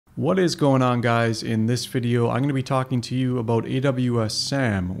What is going on, guys? In this video, I'm going to be talking to you about AWS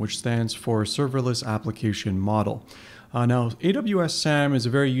SAM, which stands for Serverless Application Model. Now, AWS SAM is a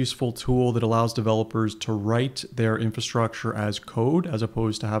very useful tool that allows developers to write their infrastructure as code as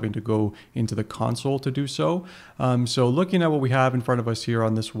opposed to having to go into the console to do so. So looking at what we have in front of us here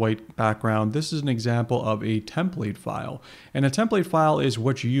on this white background, this is an example of a template file. And a template file is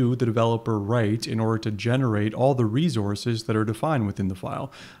what you, the developer, write in order to generate all the resources that are defined within the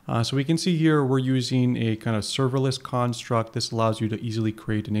file. So we can see here we're using a kind of serverless construct. This allows you to easily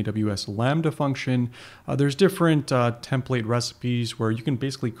create an AWS Lambda function. There's different template recipes where you can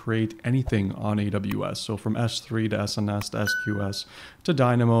basically create anything on AWS. So from S3 to SNS to SQS to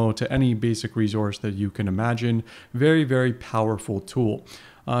Dynamo to any basic resource that you can imagine. Very, very powerful tool.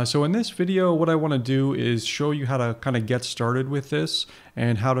 So in this video, what I want to do is show you how to kind of get started with this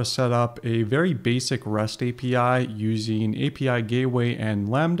and how to set up a very basic REST API using API Gateway and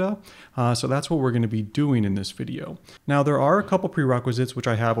Lambda. So that's what we're going to be doing in this video. Now, there are a couple prerequisites which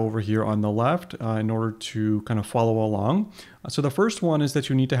I have over here on the left in order to kind of follow along. So the first one is that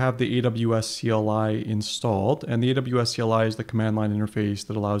you need to have the AWS CLI installed, and the AWS CLI is the command line interface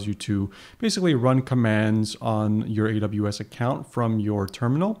that allows you to basically run commands on your AWS account from your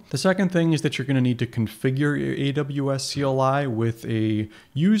terminal. The second thing is that you're going to need to configure your AWS CLI with a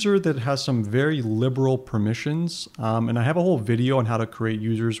user that has some very liberal permissions. And I have a whole video on how to create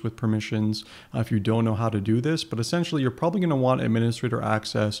users with permissions if you don't know how to do this, but essentially you're probably going to want administrator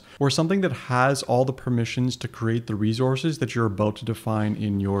access or something that has all the permissions to create the resources that you're about to define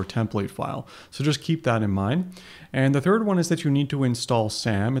in your template file. So just keep that in mind. And the third one is that you need to install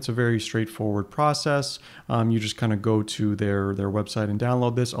SAM. It's a very straightforward process. You just kind of go to their website and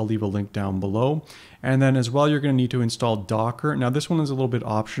download this. I'll leave a link down below. And then as well, you're going to need to install Docker. Now this one is a little bit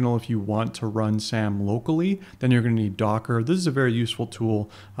optional. If you want to run SAM locally, then you're going to need Docker. This is a very useful tool,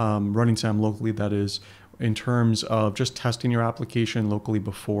 running SAM locally, that is, in terms of just testing your application locally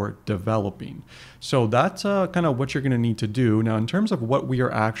before developing. So that's kind of what you're going to need to do. Now, in terms of what we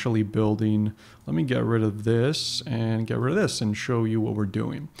are actually building, let me get rid of this and get rid of this and show you what we're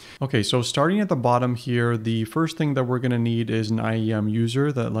doing. Okay, so starting at the bottom here, the first thing that we're going to need is an IAM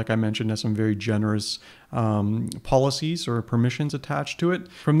user that, like I mentioned, has some very generous policies or permissions attached to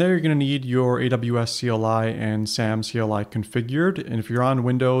it. From there, you're going to need your AWS CLI and SAM CLI configured. And if you're on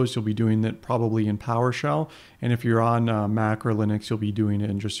Windows, you'll be doing it probably in PowerShell. And if you're on Mac or Linux, you'll be doing it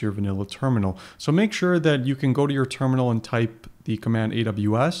in just your vanilla terminal. So make sure that you can go to your terminal and type the command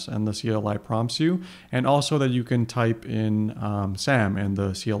AWS and the CLI prompts you, and also that you can type in SAM and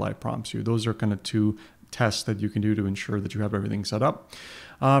the CLI prompts you. Those are kind of two tests that you can do to ensure that you have everything set up.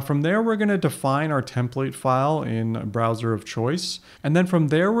 From there, we're going to define our template file in a browser of choice. And then from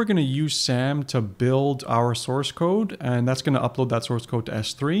there, we're going to use SAM to build our source code. And that's going to upload that source code to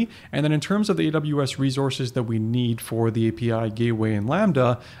S3. And then in terms of the AWS resources that we need for the API Gateway and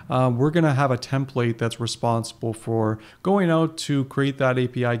Lambda, we're going to have a template that's responsible for going out to create that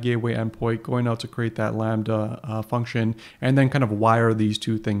API Gateway endpoint, going out to create that Lambda function, and then kind of wire these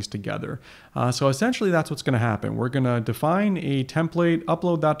two things together. So essentially, that's what's going to happen. We're going to define a template,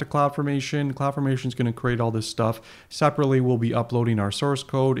 upload that to Cloudformation. Cloudformation is going to create all this stuff. Separately, we'll be uploading our source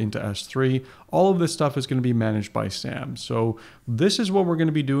code into S3. All of this stuff is going to be managed by SAM. So this is what we're going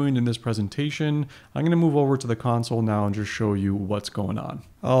to be doing in this presentation. I'm going to move over to the console now and just show you what's going on.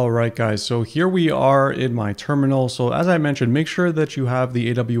 All right, guys, so here we are in my terminal. So as I mentioned, make sure that you have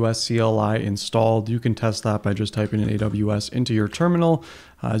the AWS CLI installed. You can test that by just typing in AWS into your terminal.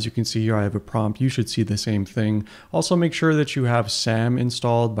 As you can see here, I have a prompt. You should see the same thing. Also, make sure that you have SAM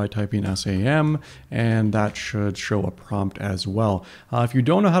installed by typing SAM, and that should show a prompt as well. If you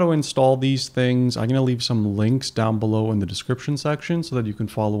don't know how to install these things, I'm going to leave some links down below in the description section so that you can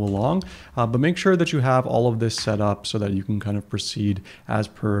follow along. But make sure that you have all of this set up so that you can kind of proceed as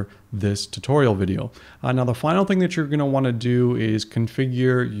per this tutorial video. Now, the final thing that you're going to want to do is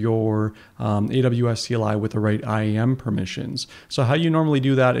configure your AWS CLI with the right IAM permissions. So how you normally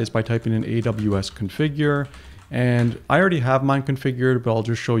do that is by typing in AWS configure. And I already have mine configured, but I'll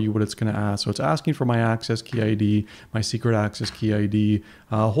just show you what it's going to ask. So it's asking for my access key ID, my secret access key ID,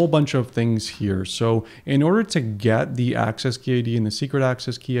 a whole bunch of things here. So in order to get the access key ID and the secret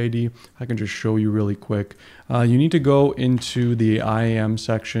access key ID, I can just show you really quick. You need to go into the IAM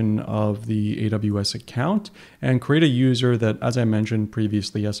section of the AWS account and create a user that, as I mentioned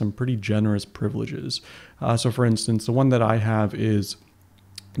previously, has some pretty generous privileges. So for instance, the one that I have is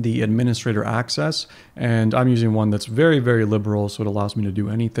the administrator access, and I'm using one that's very, very liberal, so it allows me to do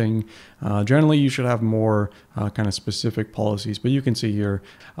anything. Generally, you should have more kind of specific policies, but you can see here.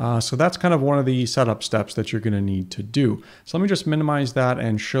 So that's kind of one of the setup steps that you're going to need to do. So let me just minimize that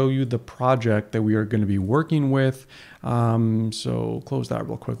and show you the project that we are going to be working with. So close that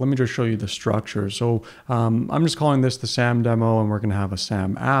real quick. Let me just show you the structure. So I'm just calling this the SAM demo, and we're going to have a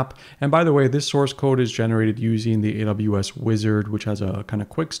SAM app. And by the way, this source code is generated using the AWS Wizard, which has a kind of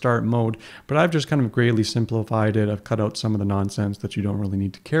quick start mode, but I've just kind of greatly simplified it. I've cut out some of the nonsense that you don't really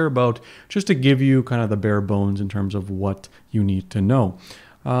need to care about, just to give you kind of the bare bones in terms of what you need to know.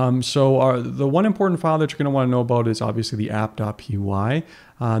 The one important file that you're going to want to know about is obviously the app.py.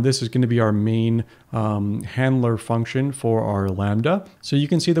 This is going to be our main handler function for our Lambda. So you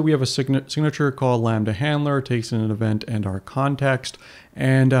can see that we have a signature called Lambda handler, takes in an event and our context.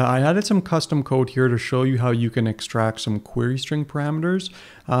 And I added some custom code here to show you how you can extract some query string parameters.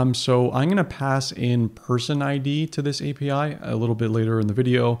 So I'm going to pass in person ID to this API a little bit later in the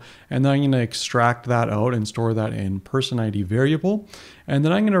video. And then I'm going to extract that out and store that in person ID variable. And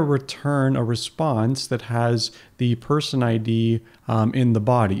then I'm going to return a response that has the person ID in the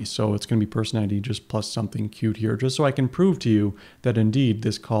body. So it's going to be person ID just plus something cute here, just so I can prove to you that indeed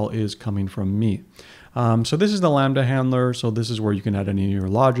this call is coming from me. So this is the Lambda handler. So this is where you can add any of your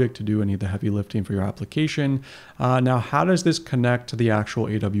logic to do any of the heavy lifting for your application. Now, how does this connect to the actual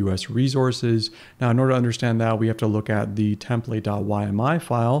AWS resources? Now, in order to understand that, we have to look at the template.yml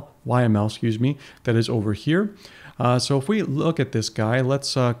file, that is over here. So if we look at this guy,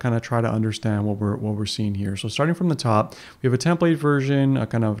 let's kind of try to understand what we're seeing here. So starting from the top, we have a template version, a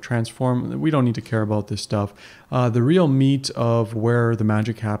kind of transform. We don't need to care about this stuff. The real meat of where the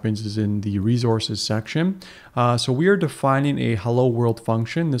magic happens is in the resources section. So we are defining a hello world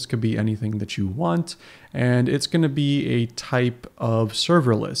function. This could be anything that you want, and it's going to be a type of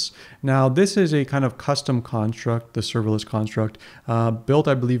serverless. Now, this is a kind of custom construct, the serverless construct, built,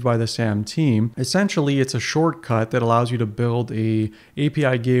 I believe, by the SAM team. Essentially, it's a shortcut that allows you to build a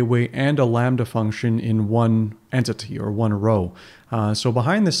API gateway and a Lambda function in one entity or one row. So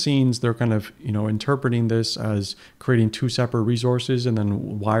behind the scenes, they're kind of, interpreting this as creating two separate resources and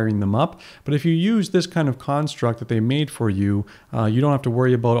then wiring them up. But if you use this kind of construct that they made for you, you don't have to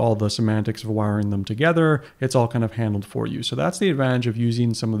worry about all the semantics of wiring them together. It's all kind of handled for you. So that's the advantage of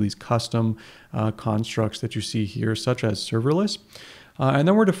using some of these custom constructs that you see here, such as serverless. And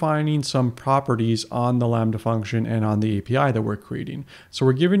then we're defining some properties on the Lambda function and on the API that we're creating. So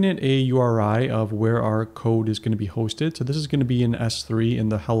we're giving it a URI of where our code is going to be hosted. So this is going to be in S3 in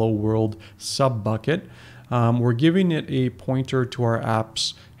the Hello World sub bucket. We're giving it a pointer to our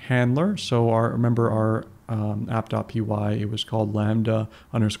apps handler. So remember our app.py, it was called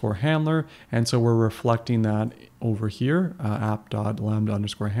lambda_handler. And so we're reflecting that over here,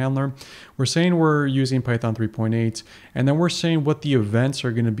 app.lambda_handler. We're saying we're using Python 3.8, and then we're saying what the events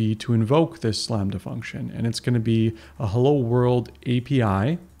are going to be to invoke this Lambda function. And it's going to be a hello world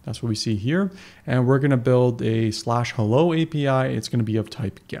API. That's what we see here. And we're going to build a /hello API. It's going to be of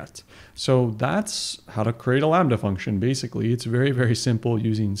type get. So that's how to create a Lambda function. Basically, it's very, very simple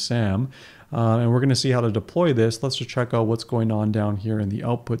using SAM. And we're going to see how to deploy this. Let's just check out what's going on down here in the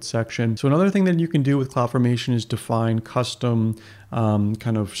output section. So another thing that you can do with Cloudformation is define custom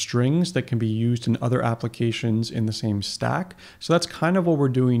kind of strings that can be used in other applications in the same stack. So that's kind of what we're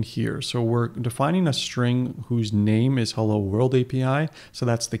doing here. So we're defining a string whose name is Hello World API. So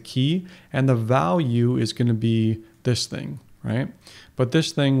that's the key. And the value is going to be this thing, right? But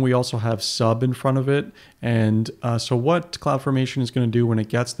this thing, we also have sub in front of it. And so what Cloudformation is going to do when it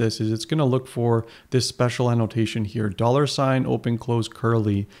gets this is it's going to look for this special annotation here, $ open close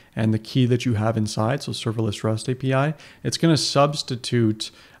curly, and the key that you have inside, so serverless REST API. It's going to substitute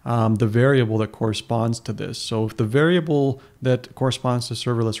the variable that corresponds to this. So if the variable that corresponds to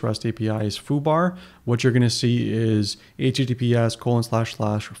serverless REST API is foobar, what you're going to see is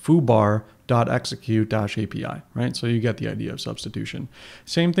https://foobar.execute-API, right? So you get the idea of substitution.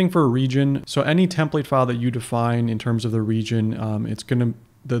 Same thing for a region. So any template file that you define in terms of the region, it's going to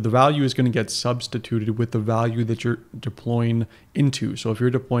the value is going to get substituted with the value that you're deploying into. So if you're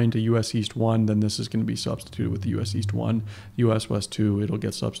deploying to US East 1, then this is going to be substituted with the US East 1, US West 2, it'll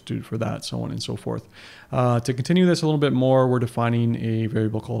get substituted for that, so on and so forth. To continue this a little bit more, we're defining a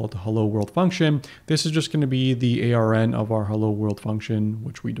variable called hello world function. This is just going to be the ARN of our hello world function,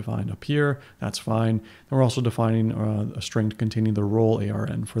 which we defined up here. That's fine. And we're also defining a string containing the role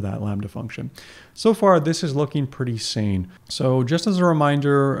ARN for that Lambda function. So far, this is looking pretty sane. So just as a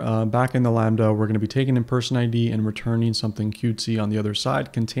reminder, back in the Lambda, we're going to be taking in person ID and returning something cute should see on the other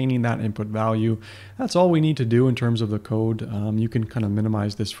side containing that input value. That's all we need to do in terms of the code. You can kind of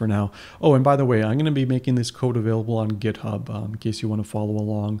minimize this for now. Oh, and by the way, I'm going to be making this code available on GitHub in case you want to follow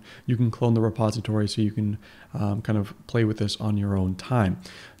along. You can clone the repository so you can kind of play with this on your own time.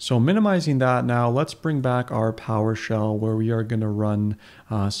 So minimizing that now, let's bring back our PowerShell where we are going to run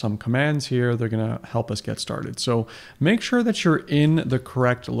some commands here. They're going to help us get started. So make sure that you're in the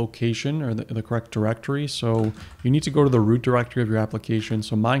correct location or the correct directory. So you need to go to the root directory of your application.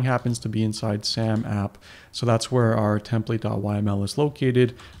 So mine happens to be inside SAM app. So that's where our template.yml is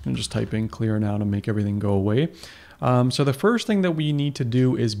located. And just type in clear now to make everything go away. So the first thing that we need to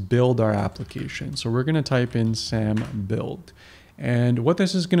do is build our application. So we're going to type in SAM build. And what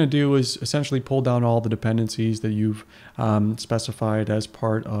this is going to do is essentially pull down all the dependencies that you've specified as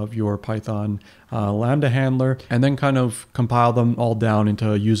part of your Python Lambda handler, and then kind of compile them all down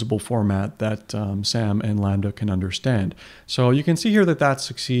into a usable format that SAM and Lambda can understand. So you can see here that that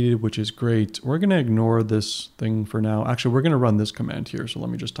succeeded, which is great. We're going to ignore this thing for now. Actually, we're going to run this command here. So let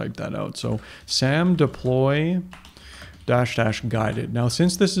me just type that out. So SAM deploy -- guided. Now,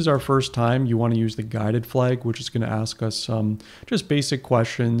 since this is our first time, you want to use the guided flag, which is going to ask us some just basic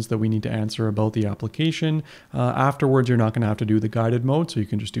questions that we need to answer about the application. Afterwards, you're not going to have to do the guided mode, so you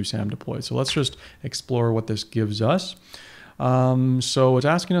can just do SAM deploy. So let's just explore what this gives us. So it's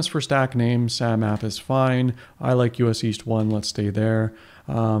asking us for stack name. SAM app is fine. I like US East 1. Let's stay there.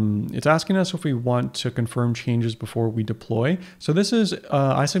 It's asking us if we want to confirm changes before we deploy. So this is,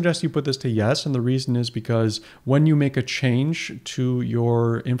 I suggest you put this to yes. And the reason is because when you make a change to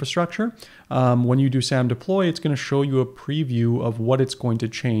your infrastructure, when you do SAM deploy, it's going to show you a preview of what it's going to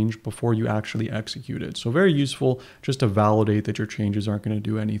change before you actually execute it. So very useful just to validate that your changes aren't going to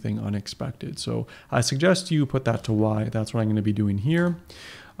do anything unexpected. So I suggest you put that to Y. That's what I'm going to be doing here.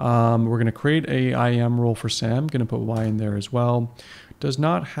 We're going to create a IAM role for SAM. Going to put Y in there as well. Does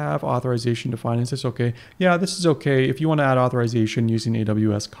not have authorization defined. Is this okay? Yeah, this is okay. If you want to add authorization using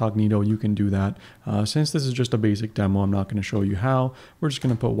AWS Cognito, you can do that. Since this is just a basic demo, I'm not going to show you how. We're just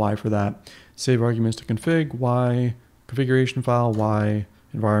going to put Y for that. Save arguments to config, Y, configuration file, Y,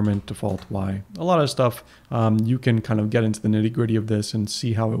 environment, default, Y. A lot of stuff. You can kind of get into the nitty-gritty of this and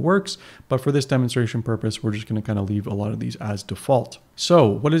see how it works. But for this demonstration purpose, we're just going to kind of leave a lot of these as default. So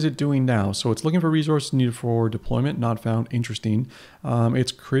what is it doing now? So it's looking for resources needed for deployment, not found. Interesting.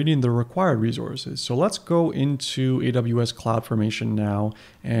 It's creating the required resources. So let's go into AWS Cloudformation now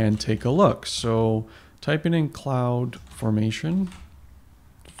and take a look. So typing in Cloudformation.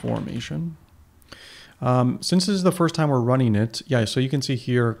 Since this is the first time we're running it, yeah, so you can see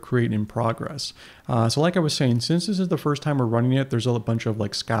here, create in progress. So like I was saying, since this is the first time we're running it, there's a bunch of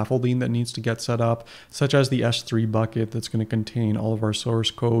like scaffolding that needs to get set up, such as the S3 bucket that's going to contain all of our source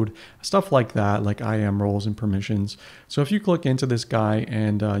code, stuff like that, like IAM roles and permissions. So if you click into this guy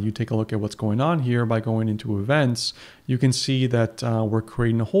and you take a look at what's going on here by going into events, you can see that we're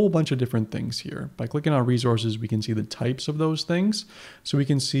creating a whole bunch of different things here. By clicking on resources, we can see the types of those things. So we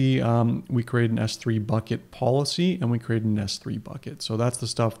can see we create an S3 bucket policy and we create an S3 bucket. So that's the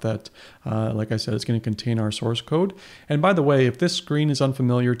stuff that, like I said, it's going to contain our source code. And by the way, if this screen is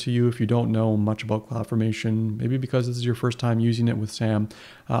unfamiliar to you, if you don't know much about Cloudformation, maybe because this is your first time using it with SAM,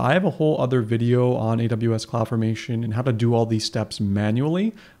 I have a whole other video on AWS Cloudformation and how to do all these steps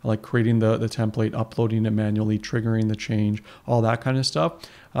manually, like creating the template, uploading it manually, triggering the change, all that kind of stuff.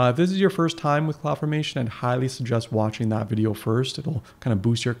 If this is your first time with Cloudformation, I'd highly suggest watching that video first. It'll kind of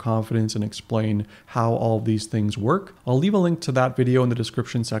boost your confidence and explain how all of these things work. I'll leave a link to that video in the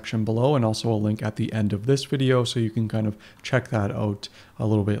description section below and also a link at the end of this video so you can kind of check that out a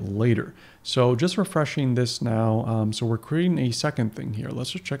little bit later. So just refreshing this now. So we're creating a second thing here.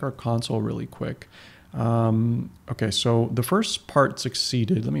 Let's just check our console really quick. Okay, so the first part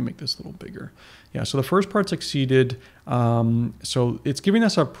succeeded. Let me make this a little bigger. Yeah, so the first part succeeded. So it's giving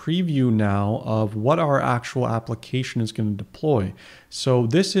us a preview now of what our actual application is going to deploy. So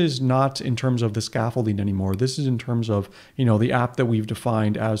this is not in terms of the scaffolding anymore. This is in terms of, you know, the app that we've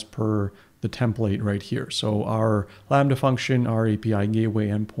defined as per the template right here. So our Lambda function, our API gateway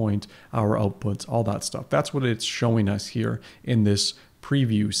endpoint, our outputs, all that stuff. That's what it's showing us here in this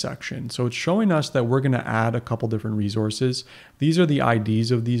preview section. So it's showing us that we're going to add a couple different resources. These are the IDs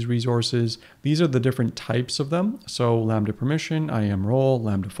of these resources. These are the different types of them. So Lambda permission, IAM role,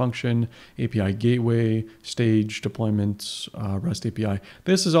 Lambda function, API gateway, stage, deployments, REST API.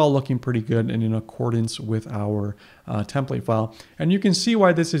 This is all looking pretty good and in accordance with our template file. And you can see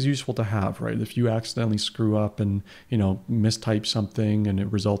why this is useful to have, right? If you accidentally screw up and, you know, mistype something and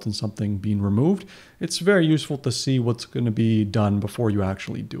it results in something being removed, it's very useful to see what's going to be done before you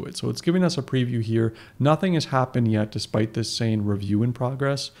actually do it. So it's giving us a preview here. Nothing has happened yet, despite this saying saying review in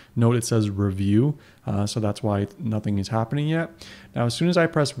progress. Note it says review, so that's why nothing is happening yet. Now, as soon as I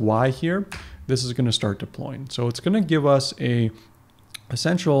press Y here, this is going to start deploying. So it's going to give us a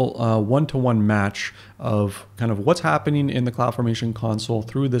essential one-to-one match of kind of what's happening in the Cloudformation console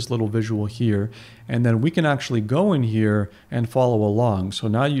through this little visual here. And then we can actually go in here and follow along. So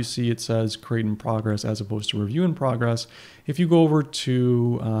now you see it says create in progress as opposed to review in progress. If you go over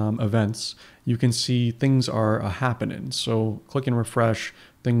to events, you can see things are happening. So click and refresh.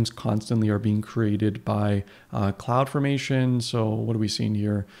 Things constantly are being created by Cloudformation. So what are we seeing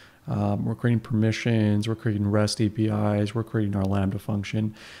here? We're creating permissions, we're creating REST APIs, we're creating our Lambda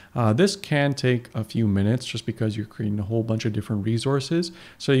function. This can take a few minutes just because you're creating a whole bunch of different resources.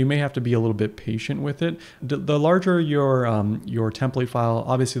 So you may have to be a little bit patient with it. The larger your template file,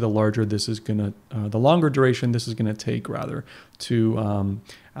 obviously the larger this is gonna, the longer duration this is gonna take rather to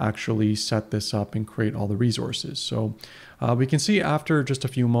actually set this up and create all the resources. So we can see after just a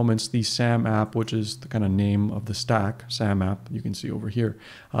few moments, the SAM app, which is the kind of name of the stack, SAM app, you can see over here,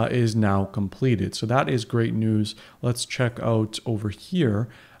 is now completed. So that is great news. Let's check out over here.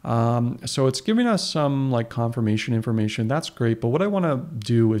 So it's giving us some like confirmation information. That's great. But what I want to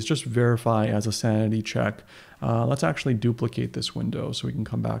do is just verify as a sanity check. Let's actually duplicate this window so we can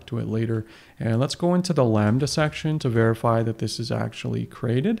come back to it later. And let's go into the Lambda section to verify that this is actually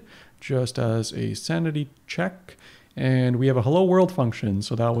created just as a sanity check. And we have a hello world function.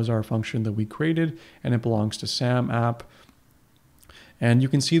 So that was our function that we created and it belongs to SAM app. And you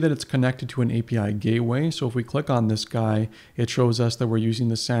can see that it's connected to an API gateway. So if we click on this guy, it shows us that we're using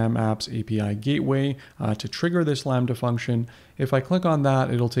the SAM app's API gateway to trigger this Lambda function. If I click on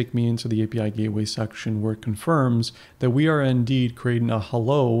that, it'll take me into the API gateway section where it confirms that we are indeed creating a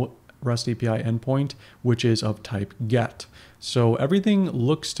hello REST API endpoint, which is of type GET. So everything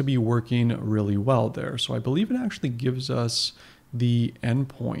looks to be working really well there. So I believe it actually gives us the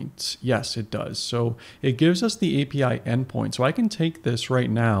endpoint. Yes, it does. So it gives us the API endpoint. So I can take this right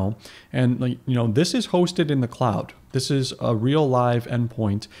now and, this is hosted in the cloud. This is a real live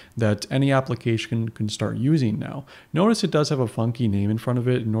endpoint that any application can start using now. Notice it does have a funky name in front of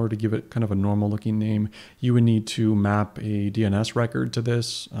it. In order to give it kind of a normal looking name, you would need to map a DNS record to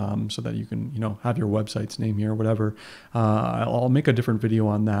this so that you can, have your website's name here, whatever. I'll make a different video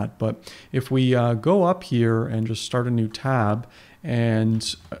on that. But if we go up here and just start a new tab,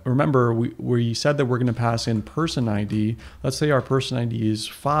 and remember, we said that we're going to pass in person ID. Let's say our person ID is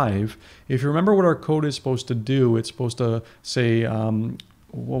 5. If you remember what our code is supposed to do, it's supposed to say,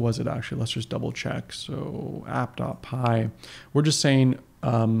 what was it actually? Let's just double check. So app.py, we're just saying,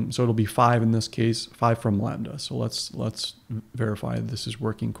 so it'll be 5 in this case, 5 from Lambda. So let's verify this is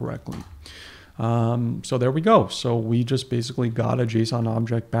working correctly. So there we go. So we just basically got a JSON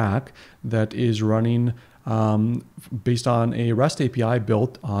object back that is running based on a REST API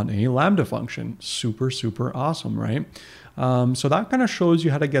built on a Lambda function. Super, super awesome, right? So that kind of shows you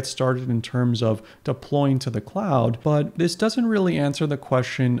how to get started in terms of deploying to the cloud, but this doesn't really answer the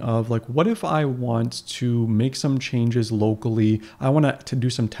question of like, what if I want to make some changes locally? I want to do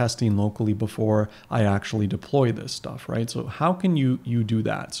some testing locally before I actually deploy this stuff, right? So how can you do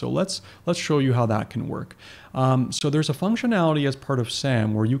that? So let's show you how that can work. So there's a functionality as part of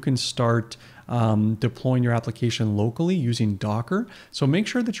SAM where you can start deploying your application locally using Docker. So make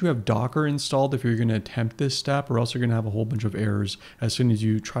sure that you have Docker installed if you're going to attempt this step, or else you're going to have a whole bunch of errors as soon as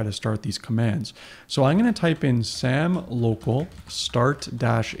you try to start these commands. So I'm going to type in SAM local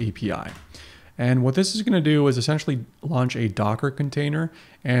start-API. And what this is going to do is essentially launch a Docker container.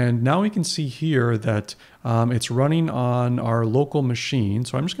 And now we can see here that it's running on our local machine.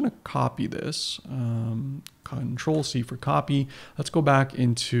 So I'm just going to copy this. Control C for copy. Let's go back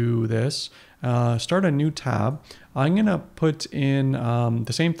into this. Start a new tab. I'm going to put in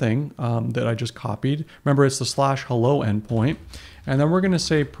the same thing that I just copied. Remember, it's the /hello endpoint. And then we're going to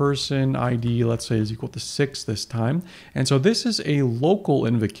say person ID, let's say, is equal to 6 this time. And so this is a local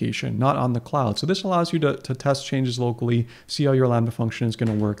invocation, not on the cloud. So this allows you to test changes locally, see how your Lambda function is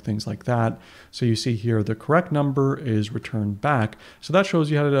going to work, things like that. So you see here the correct number is returned back. So that shows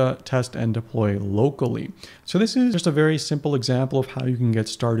you how to test and deploy locally. So this is just a very simple example of how you can get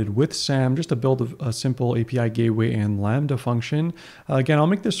started with SAM, just to build a simple API gateway and Lambda function. Again, I'll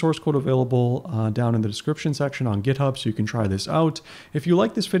make this source code available down in the description section on GitHub so you can try this out. If you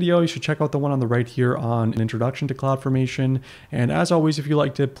like this video, you should check out the one on the right here on an introduction to Cloudformation. And as always, if you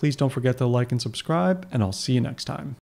liked it, please don't forget to like and subscribe, and I'll see you next time.